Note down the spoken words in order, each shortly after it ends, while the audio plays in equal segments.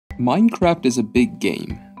Minecraft is a big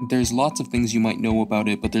game. There's lots of things you might know about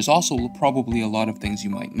it, but there's also probably a lot of things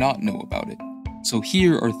you might not know about it. So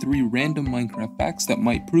here are 3 random Minecraft facts that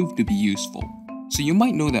might prove to be useful. So you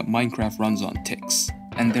might know that Minecraft runs on ticks,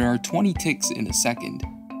 and there are 20 ticks in a second.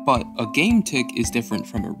 But a game tick is different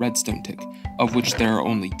from a redstone tick, of which there are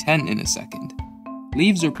only 10 in a second.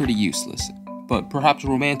 Leaves are pretty useless, but perhaps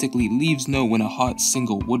romantically leaves know when a hot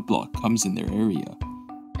single woodblock comes in their area.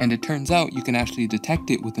 And it turns out you can actually detect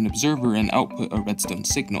it with an observer and output a redstone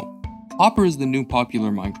signal. Copper is the new popular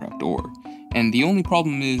Minecraft ore, and the only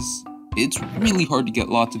problem is, it's really hard to get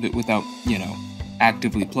lots of it without,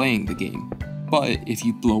 actively playing the game. But if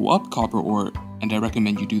you blow up copper ore, and I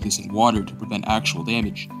recommend you do this in water to prevent actual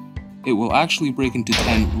damage, it will actually break into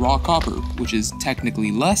 10 raw copper, which is technically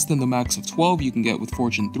less than the max of 12 you can get with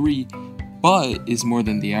Fortune 3, but is more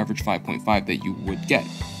than the average 5.5 that you would get.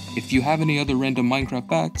 If you have any other random Minecraft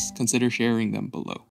facts, consider sharing them below.